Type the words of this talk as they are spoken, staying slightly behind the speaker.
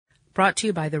Brought to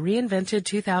you by the reinvented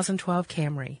 2012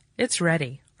 Camry. It's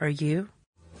ready. Are you?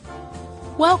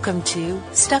 Welcome to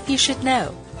Stuff You Should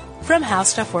Know from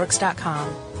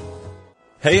HowStuffWorks.com.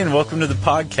 Hey, and welcome to the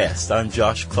podcast. I'm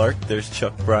Josh Clark. There's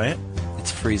Chuck Bryant.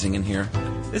 It's freezing in here.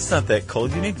 It's not that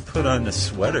cold. You need to put on a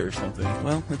sweater or something.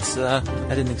 Well, it's I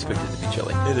didn't expect it to be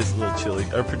chilly. It is a little chilly.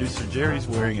 Our producer Jerry's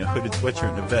wearing a hooded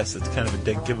sweatshirt and a vest. It's kind of a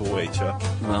dead giveaway, Chuck.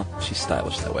 Well, she's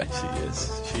stylish that way.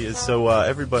 She is. So,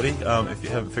 everybody, if you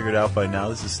haven't figured out by now,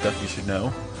 this is Stuff You Should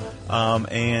Know.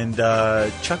 And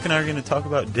Chuck and I are going to talk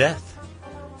about death.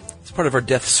 It's part of our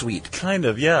death suite. Kind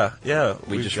of, yeah.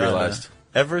 We just realized.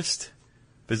 Everest,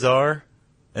 Bizarre,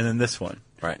 and then this one.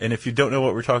 Right. And if you don't know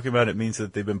what we're talking about, it means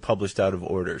that they've been published out of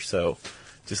order. So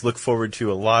just look forward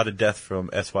to a lot of death from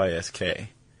SYSK.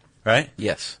 Right?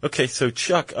 Yes. Okay, so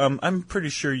Chuck, I'm pretty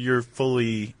sure you're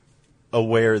fully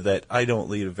aware that I don't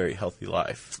lead a very healthy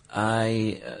life.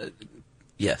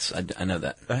 Yes, I know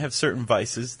that. I have certain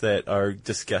vices that are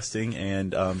disgusting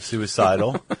and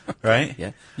suicidal, right?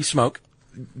 Yeah. You smoke.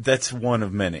 That's one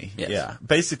of many. Yes. Yeah.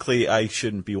 Basically, I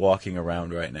shouldn't be walking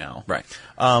around right now. Right.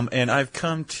 And I've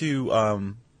come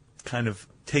to kind of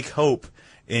take hope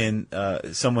in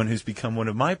someone who's become one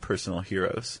of my personal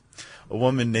heroes, a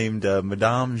woman named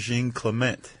Madame Jeanne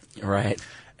Clement. Right.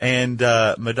 And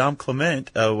Madame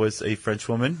Clement was a French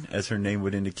woman, as her name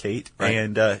would indicate. Right.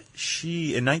 And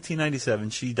she, in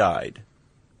 1997, she died.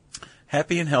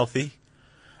 Happy and healthy.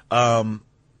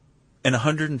 And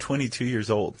 122 years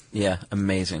old. Yeah,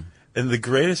 amazing. And the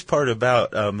greatest part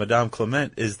about Madame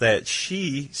Clement is that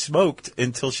she smoked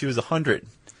until she was 100.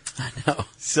 I know.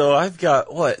 So I've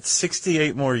got,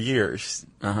 68 more years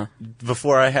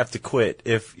before I have to quit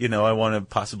if, I want to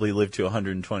possibly live to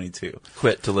 122.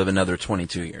 Quit to live another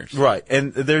 22 years. Right.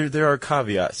 And there are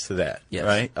caveats to that. Yes.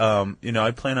 Right?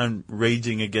 I plan on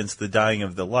raging against the dying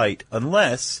of the light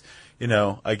unless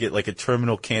I get like a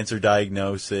terminal cancer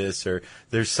diagnosis or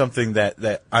there's something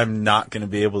that I'm not going to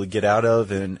be able to get out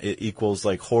of and it equals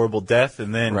like horrible death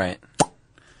and then right.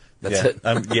 That's it.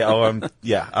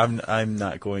 I'm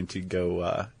not going to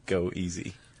go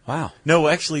easy. Wow. No,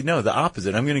 actually no, the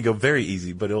opposite. I'm going to go very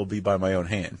easy, but it'll be by my own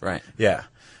hand. Right. Yeah.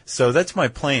 So that's my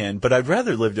plan, but I'd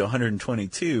rather live to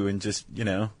 122 and just,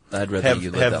 I'd rather have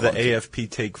you live the that long. AFP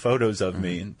take photos of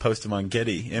me and post them on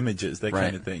Getty Images, that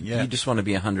kind of thing. Yeah. You just want to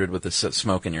be 100 with the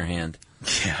smoke in your hand.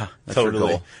 Yeah, That's your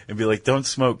totally. goal. And be like, don't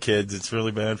smoke, kids. It's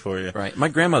really bad for you. Right. My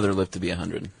grandmother lived to be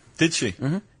 100. Did she?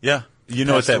 Mm-hmm. Yeah. You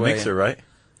know what Passed that away. makes her, right?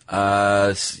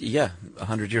 Yeah,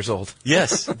 100 years old.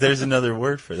 Yes. There's another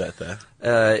word for that,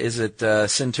 though. Is it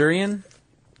centurion?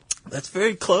 That's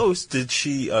very close. Did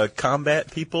she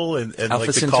combat people and like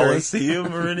the Centauri?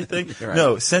 Colosseum or anything? Right.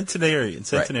 No, centenarian.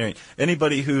 Right.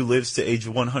 Anybody who lives to age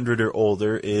 100 or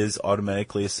older is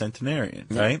automatically a centenarian,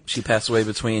 right? She passed away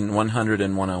between 100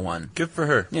 and 101. Good for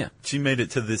her. Yeah. She made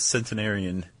it to this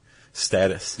centenarian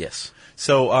status. Yes.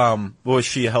 So, was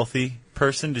she a healthy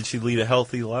person? Did she lead a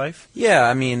healthy life? Yeah,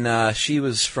 I mean, she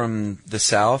was from the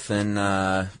South,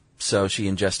 and so she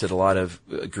ingested a lot of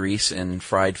grease and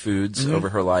fried foods over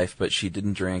her life, but she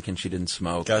didn't drink and she didn't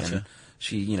smoke. Gotcha. And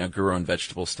she, grew her own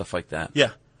vegetables, stuff like that.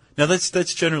 Yeah. Now,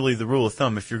 that's generally the rule of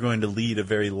thumb. If you're going to lead a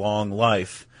very long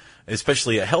life,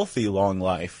 especially a healthy long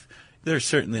life, there's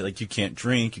certainly, like, you can't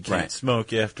drink, you can't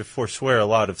smoke, you have to forswear a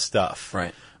lot of stuff.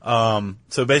 Right.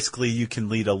 So basically you can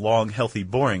lead a long, healthy,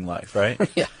 boring life, right?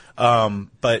 Yeah.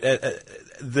 But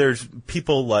there's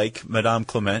people like Madame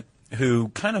Clement who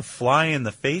kind of fly in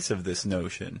the face of this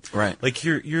notion. Right. Like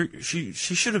she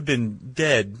should have been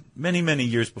dead many, many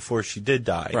years before she did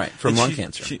die. Right. From lung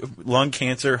cancer. Lung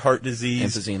cancer, heart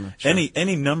disease. Emphysema. Sure.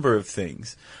 Any number of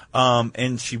things.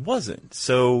 And she wasn't.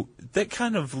 So that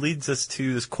kind of leads us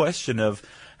to this question of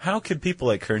how could people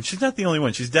like her, and she's not the only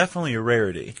one, she's definitely a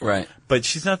rarity. Right. But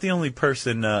she's not the only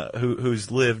person who's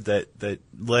lived that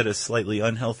led a slightly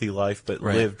unhealthy life but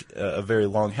lived a very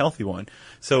long, healthy one.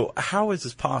 So how is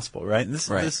this possible, right? And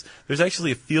there's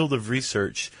actually a field of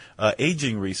research,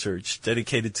 aging research,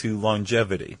 dedicated to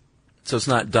longevity. So it's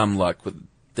not dumb luck.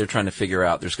 They're trying to figure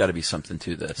out there's got to be something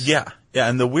to this. Yeah.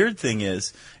 And the weird thing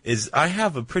is I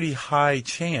have a pretty high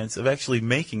chance of actually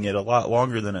making it a lot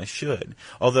longer than I should.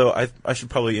 Although I should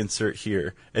probably insert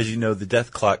here, as you know, the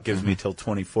death clock gives me till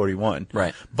 2041.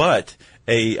 Right. But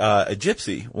a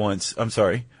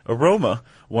Roma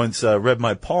once read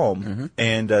my palm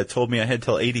and told me I had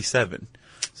till 87.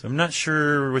 So I'm not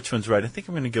sure which one's right. I think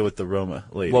I'm going to go with the Roma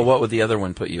lady. Well, what would the other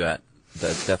one put you at? The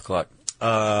death clock?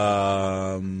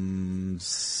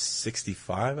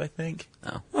 65, I think.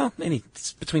 Oh, well,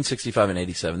 it's between 65 and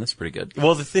 87. That's pretty good.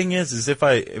 Well, the thing is if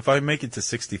I make it to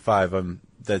 65,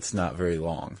 that's not very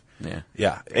long.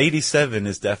 Yeah. 87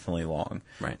 is definitely long.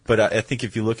 Right. But I think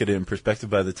if you look at it in perspective,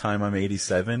 by the time I'm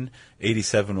 87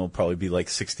 will probably be like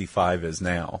 65 is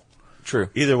now. True.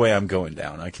 Either way, I'm going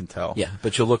down. I can tell. Yeah,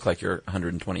 but you'll look like you're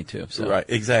 122. So. Right,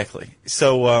 exactly.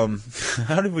 So,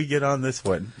 how did we get on this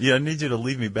one? Yeah, I need you to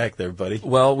leave me back there, buddy.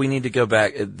 Well, we need to go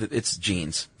back. It's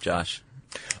genes, Josh.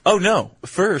 Oh, no.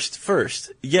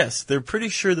 First, yes, they're pretty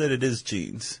sure that it is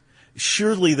genes.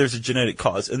 Surely there's a genetic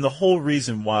cause. And the whole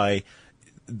reason why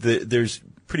there's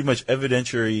pretty much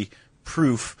evidentiary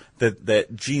proof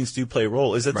that genes do play a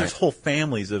role is that there's whole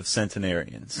families of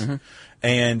centenarians. Mm-hmm.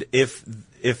 And if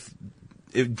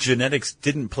genetics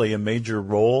didn't play a major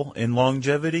role in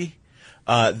longevity,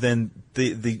 then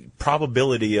the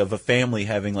probability of a family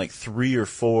having like 3 or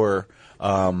 4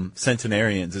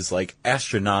 centenarians is like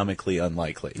astronomically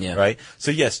unlikely, right? So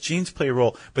yes, genes play a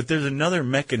role, but there's another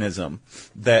mechanism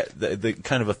that the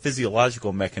kind of a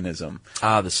physiological mechanism.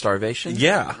 The starvation?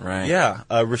 Yeah. Right. Yeah.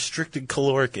 Restricted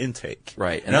caloric intake.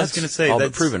 Right. And I was going to say all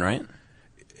that's but proven, right?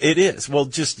 It is. Well,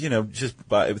 just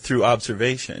through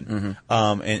observation,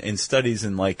 and studies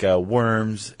in like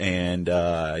worms and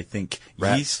I think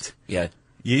rats. Yeast. Yeah.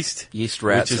 Yeast,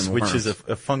 rats, and worms. which is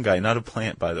a fungi, not a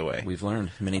plant, by the way. We've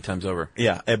learned many times over.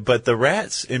 Yeah, but the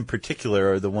rats in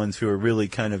particular are the ones who are really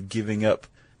kind of giving up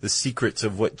the secrets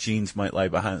of what genes might lie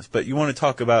behind us. But you want to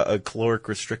talk about a caloric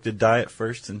restricted diet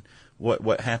first, and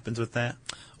what happens with that?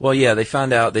 Well, yeah, they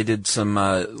found out, they did some,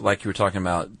 like you were talking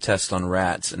about, tests on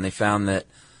rats, and they found that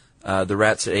the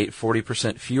rats that ate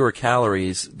 40% fewer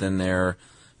calories than their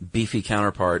beefy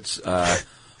counterparts,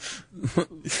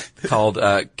 called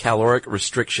caloric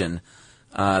restriction,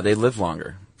 they live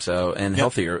longer. So, and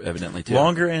healthier, evidently, too.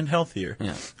 Longer and healthier.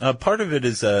 Yeah. Part of it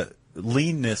is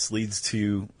leanness leads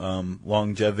to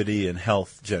longevity and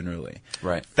health generally.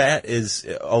 Right. Fat is,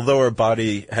 although our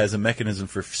body has a mechanism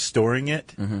for storing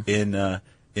it in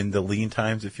the lean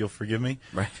times, if you'll forgive me.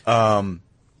 Right.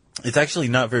 It's actually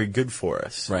not very good for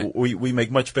us. Right. We make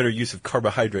much better use of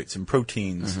carbohydrates and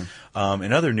proteins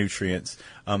and other nutrients.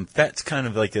 Fat's kind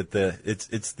of like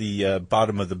it's the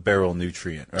bottom of the barrel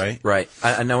nutrient, right? Right.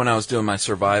 I know when I was doing my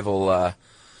survival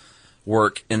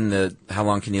work in the how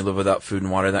long can you live without food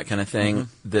and water, that kind of thing,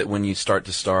 that when you start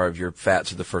to starve, your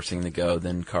fats are the first thing to go,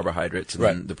 then carbohydrates, and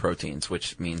then the proteins,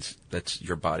 which means that's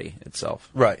your body itself.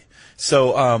 Right.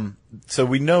 So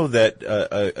we know that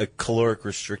a caloric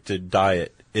restricted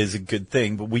diet is a good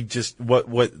thing, but we just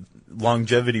what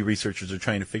longevity researchers are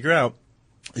trying to figure out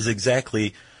is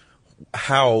exactly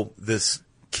how this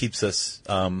keeps us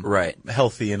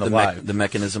healthy and alive. The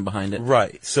mechanism behind it.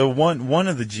 Right. So one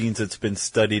of the genes that's been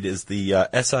studied is the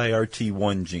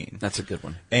SIRT1 gene. That's a good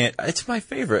one. And it's my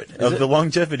favorite of the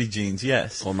longevity genes,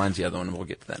 yes. Well, mine's the other one, and we'll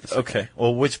get to that in a second. Okay.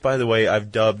 Well, which, by the way,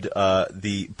 I've dubbed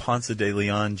the Ponce de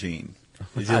Leon gene.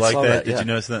 Did you like that? Did you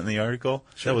notice that in the article?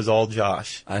 Sure. That was all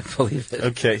Josh. I believe it.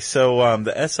 Okay, so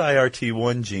the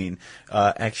SIRT1 gene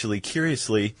actually,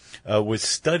 curiously, was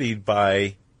studied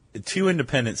by 2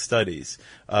 independent studies,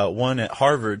 one at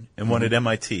Harvard and one at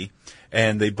MIT,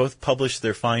 and they both published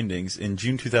their findings in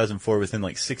June 2004 within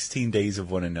like 16 days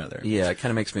of one another. Yeah, it kind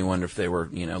of makes me wonder if they were,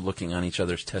 looking on each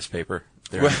other's test paper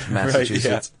there in Massachusetts.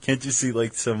 Right, yeah. Can't you see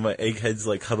like some eggheads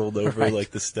like huddled over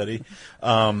like the study?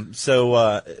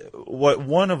 So what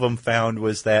one of them found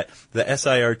was that the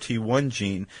SIRT1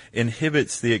 gene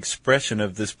inhibits the expression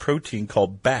of this protein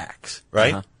called BAX,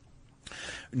 right? Uh-huh.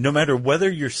 No matter whether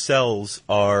your cells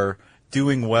are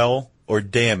doing well or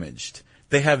damaged,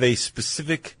 they have a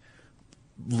specific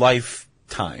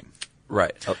lifetime.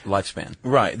 Right, a lifespan.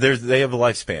 Right, they have a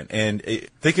lifespan, and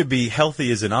they could be healthy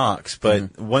as an ox,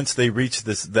 but once they reach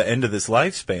the end of this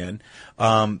lifespan,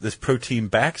 this protein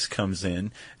BAX comes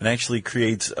in and actually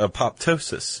creates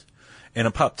apoptosis. And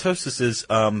apoptosis is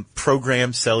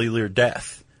programmed cellular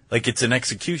death, like it's an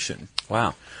execution.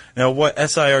 Wow. Now, what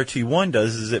SIRT1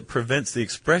 does is it prevents the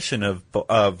expression of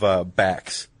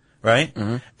BAX. Right?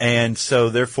 Mm-hmm. And so,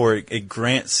 therefore, it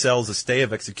grants cells a stay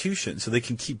of execution so they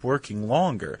can keep working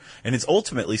longer. And it's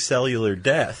ultimately cellular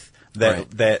death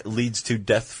that leads to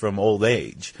death from old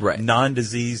age. Right.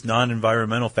 Non-disease,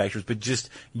 non-environmental factors, but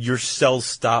just your cells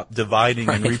stop dividing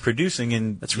and reproducing,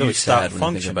 and that's really you stop sad when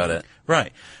functioning. you think about it.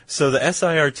 Right. So the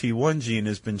SIRT1 gene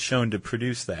has been shown to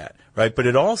produce that. Right. But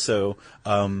it also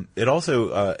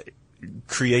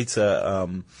creates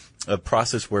a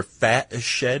process where fat is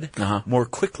shed more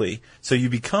quickly, so you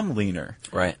become leaner.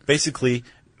 Right. Basically,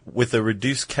 with a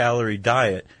reduced calorie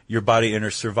diet, your body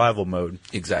enters survival mode.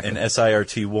 Exactly. And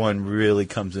SIRT1 really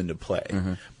comes into play.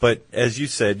 Mm-hmm. But as you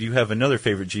said, you have another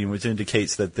favorite gene, which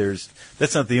indicates that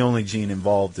that's not the only gene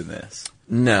involved in this.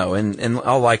 No, and in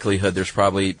all likelihood, there's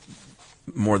probably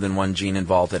more than one gene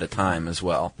involved at a time as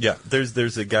well. Yeah,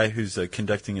 there's a guy who's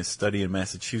conducting a study in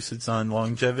Massachusetts on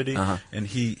longevity, and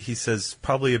he says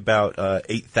probably about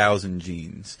 8,000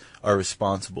 genes are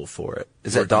responsible for it.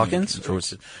 Is that Dawkins?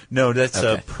 No, that's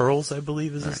Pearls, I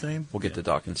believe is his name. We'll get to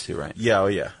Dawkins too, right? Yeah, oh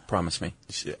yeah. Promise me.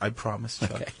 I promise,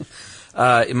 Chuck.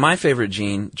 Okay. My favorite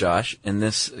gene, Josh, in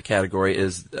this category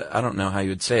is, I don't know how you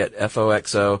would say it,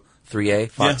 FOXO3A,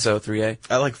 FOXO3A.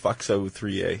 I like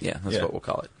FOXO3A. Yeah, that's what we'll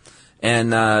call it.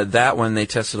 And that one they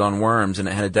tested on worms, and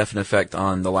it had a definite effect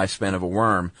on the lifespan of a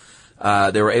worm.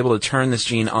 They were able to turn this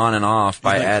gene on and off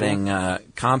by adding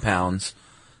compounds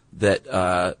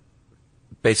that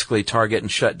basically target and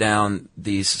shut down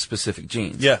these specific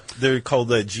genes. Yeah, they're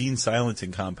called gene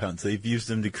silencing compounds. They've used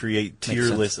them to create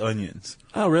tearless onions.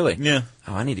 Oh, really? Yeah.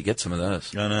 Oh, I need to get some of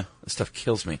those. I know. That stuff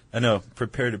kills me. I know.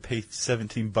 Prepare to pay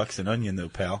 $17 an onion, though,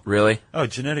 pal. Really? Oh,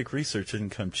 genetic research didn't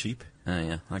come cheap. Oh,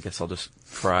 yeah. I guess I'll just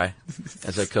cry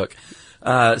as I cook.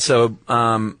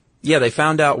 They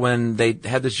found out when they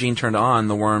had this gene turned on,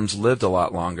 the worms lived a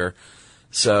lot longer.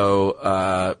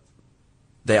 So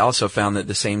they also found that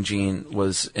the same gene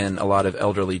was in a lot of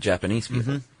elderly Japanese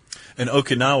people. And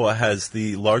Okinawa has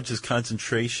the largest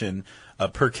concentration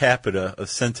per capita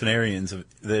of centenarians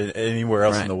than anywhere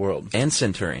else in the world. And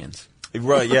centurions.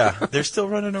 Right, yeah. They're still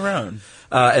running around.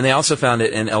 And they also found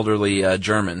it in elderly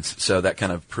Germans, so that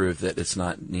kind of proved that it's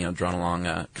not, drawn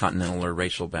along continental or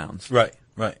racial bounds. Right.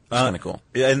 It's kind of cool.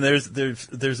 Yeah, and there's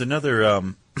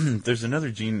another there's another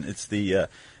gene. It's the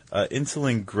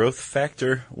insulin growth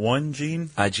factor 1 gene.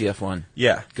 IGF-1.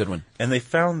 Yeah, good one. And they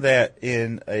found that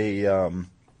in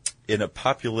a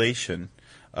population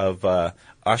of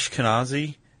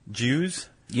Ashkenazi Jews.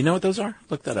 You know what those are?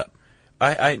 Look that up.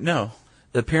 I know.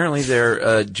 Apparently,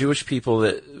 they're Jewish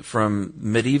people from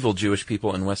medieval Jewish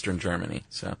people in Western Germany.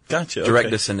 So, gotcha. Direct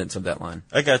descendants of that line.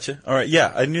 I gotcha. All right.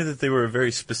 Yeah, I knew that they were a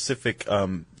very specific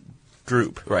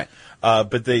group. Right.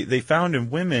 But they found in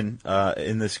women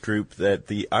in this group that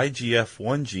the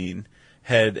IGF-1 gene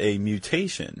had a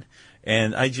mutation,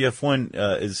 and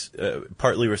IGF-1 is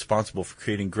partly responsible for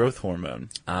creating growth hormone.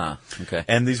 Ah, okay.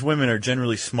 And these women are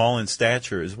generally small in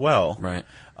stature as well. Right.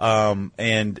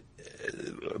 And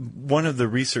one of the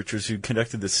researchers who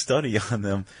conducted this study on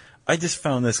them, I just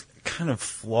found this kind of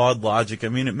flawed logic. I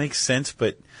mean, it makes sense,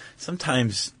 but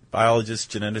sometimes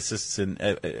biologists, geneticists, and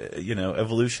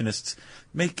evolutionists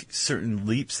make certain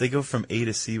leaps. They go from A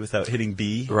to C without hitting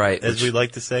B, right? As we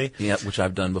like to say. Yeah, which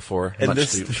I've done before, and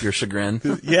much to your chagrin.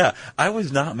 Yeah, I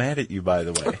was not mad at you, by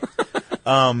the way.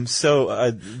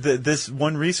 This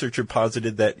one researcher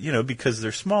posited that, because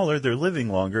they're smaller, they're living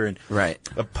longer, and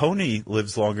a pony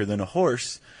lives longer than a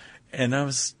horse. And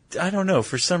I don't know,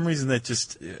 for some reason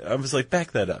I was like,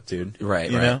 back that up, dude.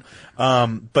 Right, you know?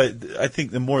 But I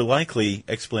think the more likely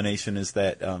explanation is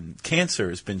that cancer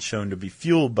has been shown to be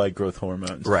fueled by growth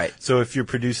hormones. Right. So if you're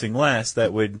producing less,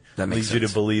 that would lead you to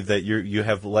believe that you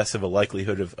have less of a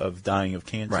likelihood of dying of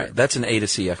cancer. Right. That's an A to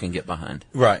C I can get behind.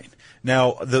 Right.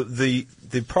 Now,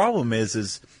 the problem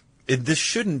is this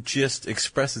shouldn't just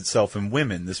express itself in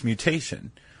women, this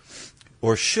mutation.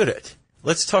 Or should it?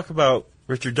 Let's talk about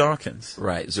Richard Dawkins.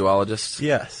 Right, zoologist?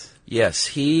 Yes. Yes,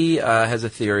 he has a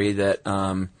theory that,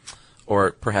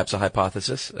 or perhaps a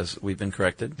hypothesis, as we've been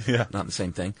corrected, not the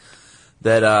same thing,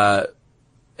 that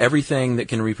everything that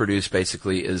can reproduce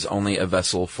basically is only a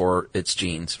vessel for its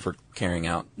genes, for carrying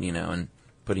out, and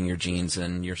putting your genes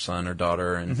in your son or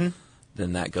daughter, and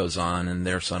then that goes on, and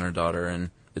their son or daughter, and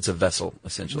it's a vessel,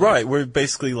 essentially. Right, we're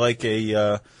basically like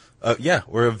we're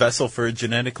a vessel for a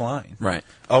genetic line. Right.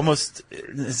 Almost,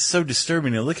 it's so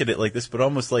disturbing to look at it like this, but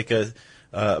almost like a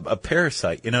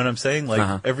parasite. You know what I'm saying?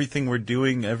 Like everything we're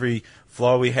doing, every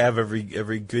flaw we have,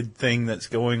 every good thing that's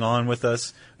going on with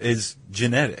us is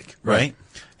genetic, right?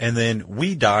 And then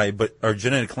we die, but our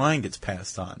genetic line gets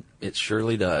passed on. It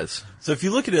surely does. So if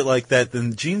you look at it like that,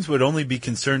 then genes would only be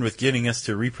concerned with getting us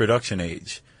to reproduction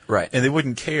age. Right. And they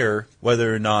wouldn't care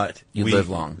whether or not you live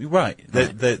long. Right.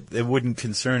 That it wouldn't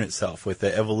concern itself with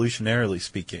it, evolutionarily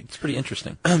speaking. It's pretty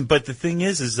interesting. But the thing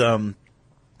is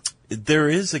there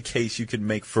is a case you could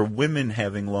make for women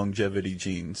having longevity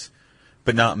genes,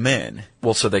 but not men.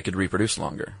 Well, so they could reproduce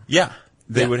longer. Yeah.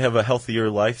 They would have a healthier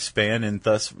lifespan, and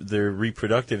thus their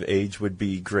reproductive age would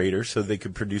be greater, so they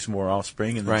could produce more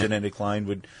offspring, and the genetic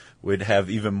line would have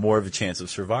even more of a chance of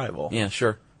survival. Yeah,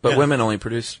 sure. But women only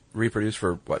reproduce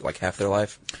for what, like half their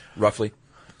life, roughly?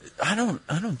 I don't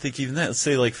think even that. Let's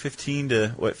say like 15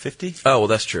 to 50? Oh, well,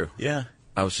 that's true. Yeah.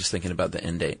 I was just thinking about the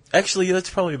end date. Actually, that's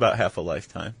probably about half a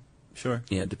lifetime. Sure.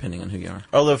 Yeah, depending on who you are.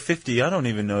 Although 50, I don't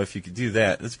even know if you could do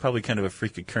that. That's probably kind of a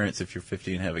freak occurrence if you're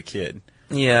 50 and have a kid.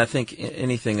 Yeah, I think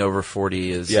anything over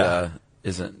 40 is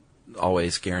isn't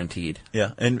always guaranteed.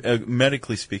 Yeah, and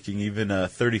medically speaking, even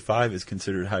 35 is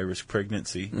considered high-risk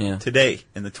pregnancy today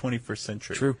in the 21st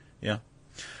century. True. Yeah.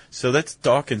 So that's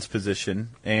Dawkins' position,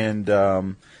 and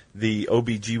the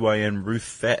OBGYN Ruth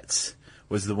Fetz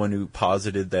was the one who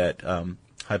posited that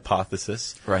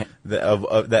hypothesis, right?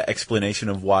 Of that explanation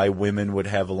of why women would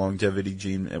have a longevity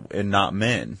gene and not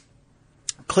men.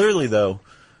 Clearly, though,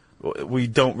 we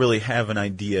don't really have an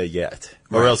idea yet,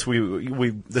 or else we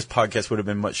this podcast would have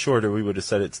been much shorter. We would have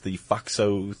said it's the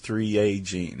FOXO3A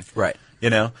gene, right?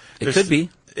 It could be.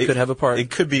 It could have a part. It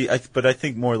could be, but I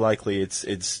think more likely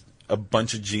it's a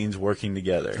bunch of genes working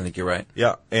together. I think you're right.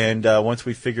 Yeah, and once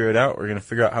we figure it out, we're going to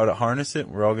figure out how to harness it.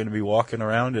 We're all going to be walking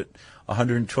around at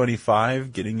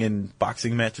 125, getting in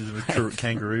boxing matches with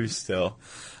kangaroos still.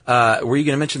 Were you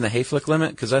going to mention the Hayflick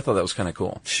limit? Because I thought that was kind of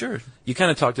cool. Sure. You kind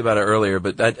of talked about it earlier,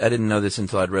 but I didn't know this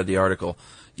until I'd read the article.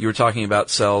 You were talking about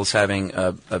cells having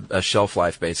a shelf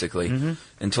life, basically,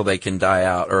 until they can die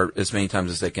out, or as many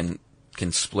times as they can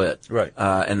split. Right.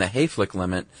 And the Hayflick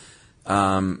limit,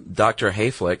 Dr.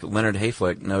 Hayflick, Leonard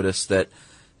Hayflick, noticed that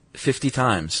 50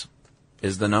 times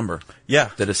is the number.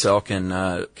 Yeah. That a cell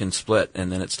can split,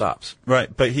 and then it stops. Right,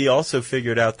 but he also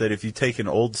figured out that if you take an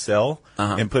old cell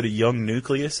and put a young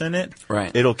nucleus in it,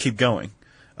 it'll keep going.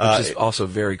 Which is also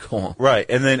very cool. Right,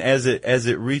 and then as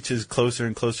it reaches closer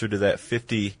and closer to that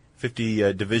 50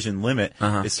 division limit,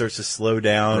 it starts to slow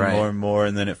down more and more,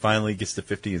 and then it finally gets to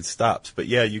 50 and stops. But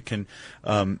yeah, you can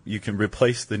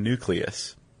replace the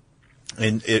nucleus,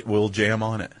 and it will jam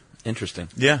on it. Interesting.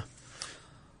 Yeah.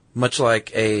 Much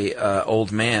like a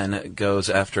old man goes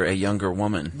after a younger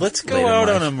woman. Let's go out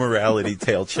on a morality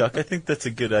tale, Chuck. I think that's a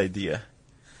good idea.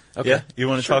 Okay. Yeah? You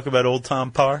want to talk about Old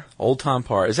Tom Parr? Old Tom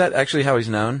Parr. Is that actually how he's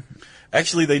known?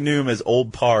 Actually, they knew him as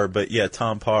Old Parr, but yeah,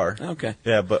 Tom Parr. Okay.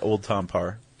 Yeah, but Old Tom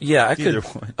Parr. Yeah,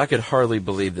 I could hardly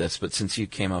believe this, but since you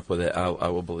came up with it, I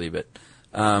will believe it.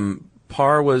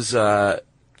 Parr was he was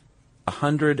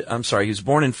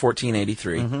born in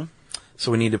 1483. Mm-hmm.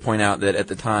 So we need to point out that at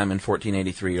the time in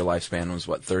 1483, your lifespan was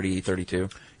what, 30, 32?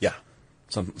 Yeah.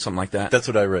 Something like that? That's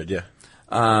what I read, yeah.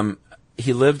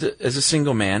 He lived as a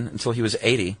single man until he was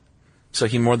 80. So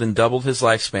he more than doubled his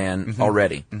lifespan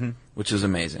already, which is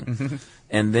amazing.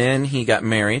 And then he got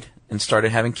married and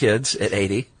started having kids at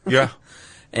 80. Yeah.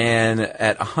 And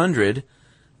at 100,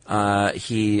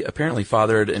 he apparently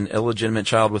fathered an illegitimate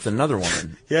child with another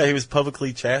woman. Yeah, he was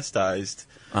publicly chastised.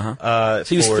 So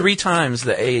he was 3 times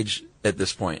the age at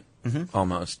this point,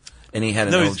 almost. And he had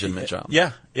an illegitimate child.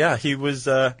 Yeah, he was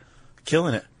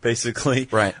killing it, basically.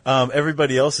 Right.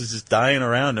 Everybody else is just dying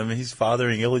around him. He's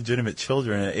fathering illegitimate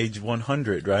children at age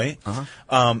 100, right?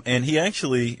 And he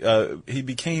actually, he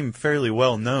became fairly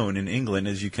well known in England,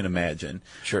 as you can imagine.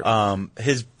 Sure.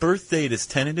 His birth date is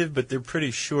tentative, but they're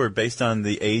pretty sure, based on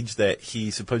the age that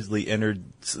he supposedly entered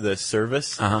the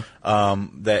service,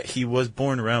 that he was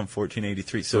born around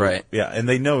 1483. So, yeah, and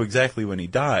they know exactly when he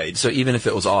died. So even if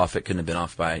it was off, it couldn't have been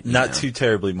off by, not too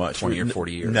terribly much. 20 or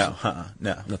 40 years. No,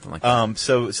 no. Nothing like that.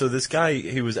 So this guy,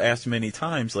 he was asked many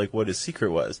times, like, what his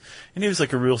secret was. And he was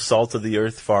like a real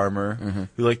salt-of-the-earth farmer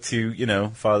who liked to,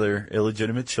 father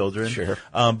illegitimate children. Sure.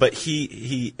 But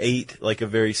he ate, like, a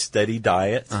very steady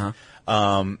diet.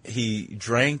 He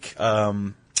drank,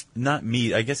 not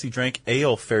meat. I guess he drank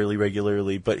ale fairly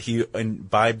regularly, but he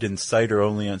imbibed in cider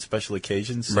only on special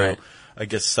occasions. So I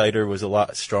guess cider was a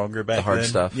lot stronger back then. The hard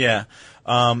stuff. Yeah.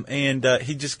 And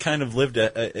he just kind of lived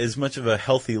as much of a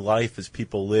healthy life as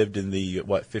people lived in the,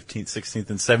 15th, 16th,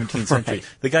 and 17th century.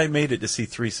 The guy made it to see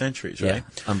 3 centuries, right?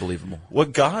 Yeah, unbelievable.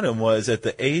 What got him was, at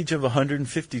the age of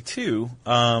 152,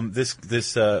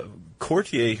 this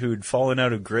courtier who'd fallen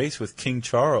out of grace with King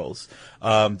Charles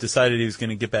decided he was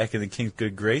going to get back in the king's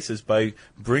good graces by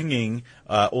bringing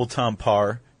Old Tom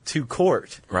Parr to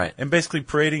court. Right. And basically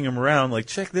parading him around like,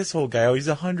 check this old guy out, he's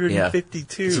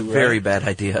 152. It's a very bad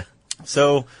idea.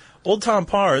 So, Old Tom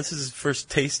Parr, this is his first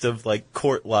taste of, like,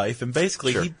 court life, and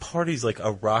basically he parties like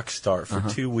a rock star for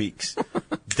 2 weeks.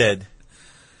 Dead.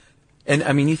 And,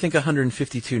 I mean, you think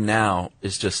 152 now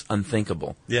is just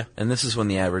unthinkable. Yeah. And this is when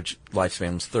the average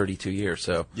lifespan was 32 years,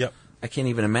 so I can't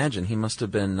even imagine. He must have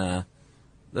been, that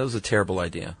was a terrible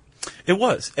idea. It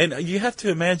was. And you have to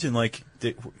imagine, like,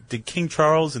 did King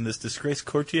Charles and this disgraced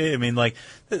courtier, I mean, like,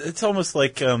 it's almost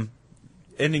like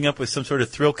ending up with some sort of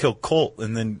thrill kill cult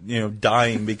and then,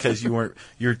 dying because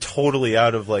you're totally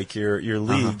out of, like, your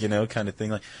league, kind of thing.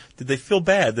 Like, did they feel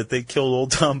bad that they killed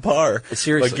Old Tom Parr?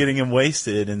 Seriously. By getting him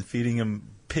wasted and feeding him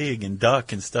pig and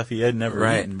duck and stuff he had never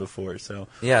eaten before, so.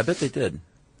 Yeah, I bet they did.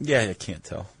 Yeah, I can't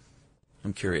tell.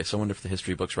 I'm curious. I wonder if the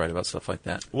history books write about stuff like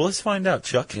that. Well, let's find out,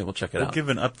 Chuck. Yeah, we'll check it out. We'll give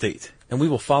an update. And we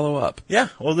will follow up. Yeah,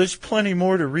 well, there's plenty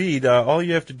more to read. All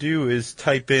you have to do is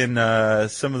type in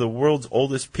some of the world's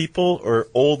oldest people or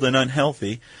old and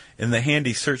unhealthy in the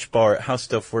handy search bar at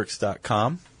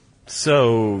howstuffworks.com.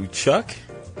 So, Chuck,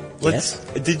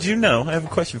 did you know, I have a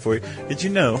question for you. Did you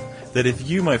know that if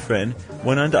you, my friend,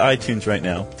 went onto iTunes right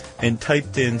now and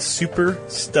typed in super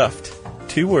stuffed,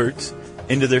 2 words,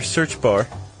 into their search bar,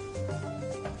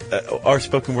 our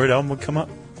spoken word album would come up?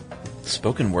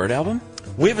 Spoken word album?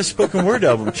 We have a spoken word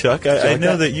album, Chuck. I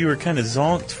know that you were kind of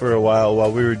zonked for a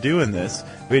while we were doing this.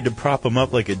 We had to prop him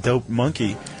up like a dope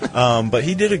monkey. But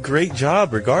he did a great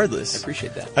job regardless. I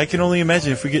appreciate that. I can only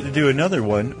imagine if we get to do another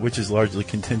one, which is largely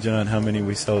contingent on how many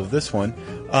we sell of this one,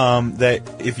 that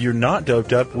if you're not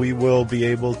doped up, we will be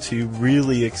able to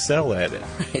really excel at it.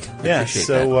 Right. Yeah,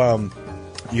 so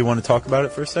you want to talk about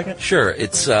it for a second? Sure.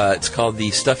 It's called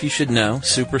The Stuff You Should Know,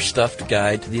 Super Stuffed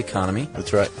Guide to the Economy.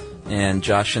 That's right. And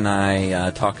Josh and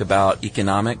I talk about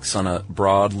economics on a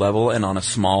broad level and on a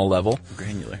small level.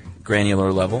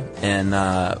 Granular level. And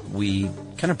we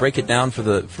kind of break it down for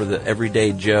the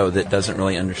everyday Joe that doesn't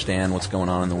really understand what's going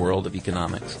on in the world of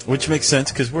economics. Which makes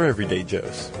sense because we're everyday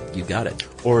Joes. You got it.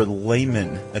 Or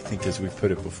laymen, I think, as we've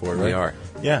put it before, right? We are.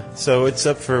 Yeah. So it's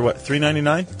up for, what,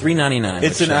 $3.99? $3.99.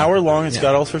 It's an hour long. It's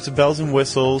got all sorts of bells and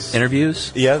whistles.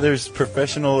 Interviews? Yeah, there's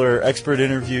professional or expert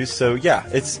interviews. So, yeah,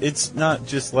 it's not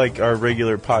just like our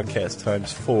regular podcast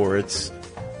times 4. It's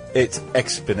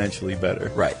exponentially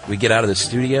better. Right. We get out of the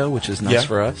studio, which is nice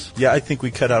for us. Yeah, I think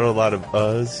we cut out a lot of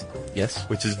uhs. Yes.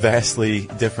 Which is vastly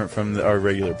different from our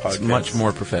regular podcast. It's much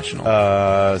more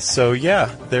professional. So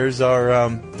yeah, there's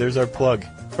our plug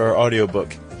for our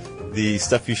audiobook. The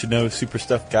Stuff You Should Know Super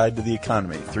Stuffed Guide to the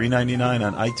Economy. $3.99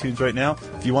 on iTunes right now.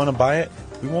 If you want to buy it,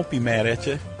 we won't be mad at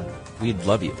you. We'd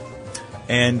love you.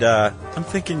 And I'm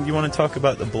thinking you want to talk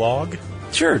about the blog?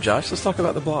 Sure, Josh. Let's talk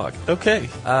about the blog. Okay.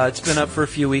 It's been up for a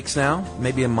few weeks now,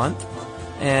 maybe a month.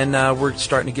 And we're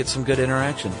starting to get some good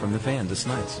interaction from the fans. It's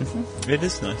nice. Mm-hmm. It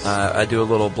is nice. I do a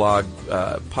little blog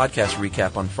podcast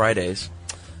recap on Fridays.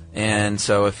 And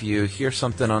so if you hear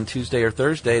something on Tuesday or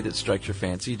Thursday that strikes your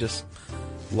fancy, just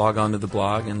log on to the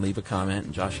blog and leave a comment.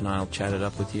 And Josh and I will chat it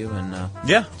up with you. And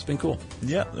it's been cool.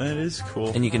 Yeah, that is cool.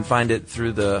 And you can find it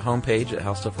through the homepage at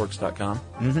howstuffworks.com,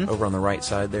 over on the right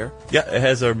side there. Yeah, it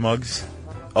has our mugs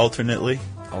alternately.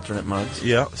 Alternate mugs.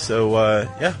 Yeah, so,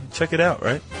 check it out,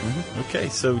 right? Mm-hmm. Okay,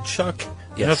 so Chuck,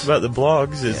 enough about the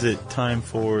blogs. Is it time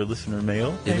for listener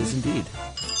mail? It is indeed.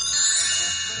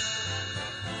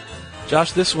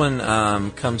 Josh, this one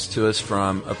comes to us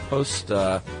from a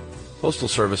postal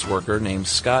service worker named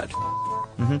Scott.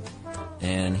 Mm-hmm.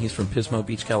 And he's from Pismo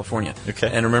Beach, California. Okay.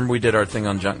 And remember we did our thing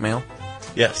on junk mail?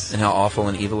 Yes. And how awful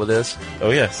and evil it is? Oh,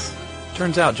 yes.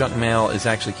 Turns out junk mail is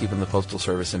actually keeping the Postal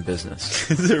Service in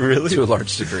business. Is it really? To a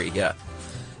large degree, yeah.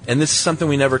 And this is something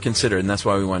we never considered, and that's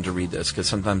why we wanted to read this, because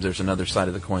sometimes there's another side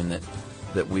of the coin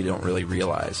that we don't really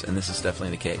realize, and this is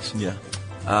definitely the case. Yeah.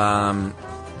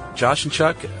 Josh and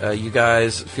Chuck, you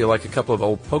guys feel like a couple of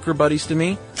old poker buddies to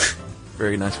me.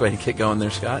 Very nice way to get going there,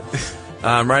 Scott.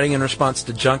 I'm writing in response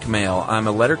to junk mail. I'm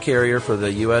a letter carrier for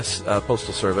the U.S.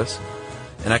 Postal Service,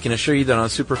 and I can assure you that on a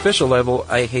superficial level,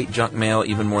 I hate junk mail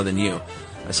even more than you.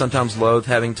 I sometimes loathe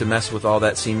having to mess with all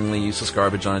that seemingly useless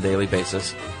garbage on a daily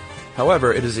basis.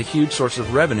 However, it is a huge source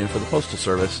of revenue for the Postal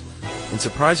Service, and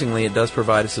surprisingly, it does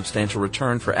provide a substantial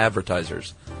return for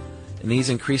advertisers. In these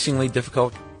increasingly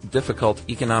difficult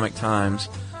economic times,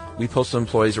 we postal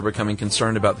employees are becoming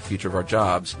concerned about the future of our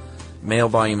jobs. Mail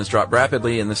volume has dropped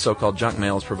rapidly, and this so-called junk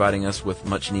mail is providing us with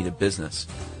much-needed business.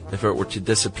 If it were to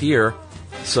disappear,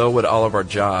 so would all of our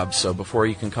jobs. So before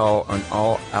you can call an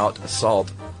all-out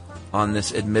assault on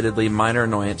this admittedly minor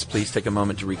annoyance, please take a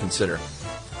moment to reconsider.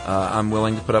 I'm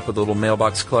willing to put up with a little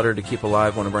mailbox clutter to keep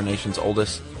alive one of our nation's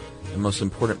oldest and most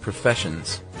important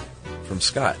professions. From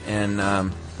Scott. And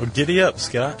well, giddy up,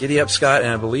 Scott. Giddy up, Scott.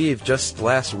 And I believe just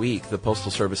last week the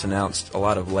Postal Service announced a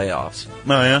lot of layoffs.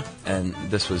 Oh, yeah? And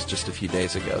this was just a few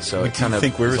days ago. So do you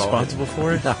think we're responsible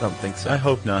for it? I don't think so. I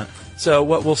hope not. So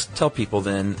what we'll tell people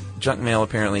then, junk mail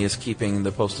apparently is keeping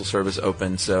the Postal Service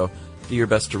open, so do your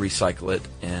best to recycle it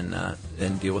and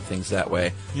deal with things that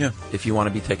way. Yeah. If you want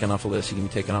to be taken off a list, you can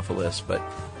be taken off a list, but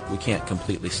we can't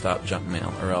completely stop junk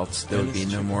mail, or else there would be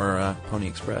no more Pony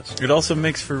Express. It also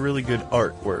makes for really good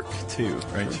artwork, too,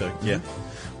 right, Chuck? Yeah.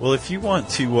 Well, if you want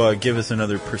to give us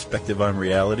another perspective on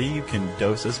reality, you can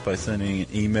dose us by sending an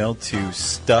email to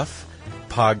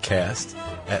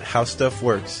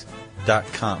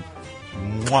stuffpodcast@howstuffworks.com.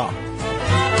 Mwah.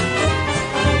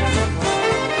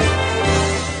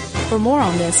 For more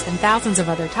on this and thousands of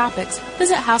other topics,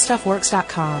 visit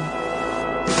howstuffworks.com.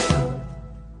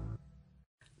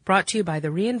 Brought to you by the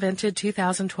reinvented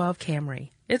 2012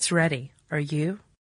 Camry. It's ready. Are you?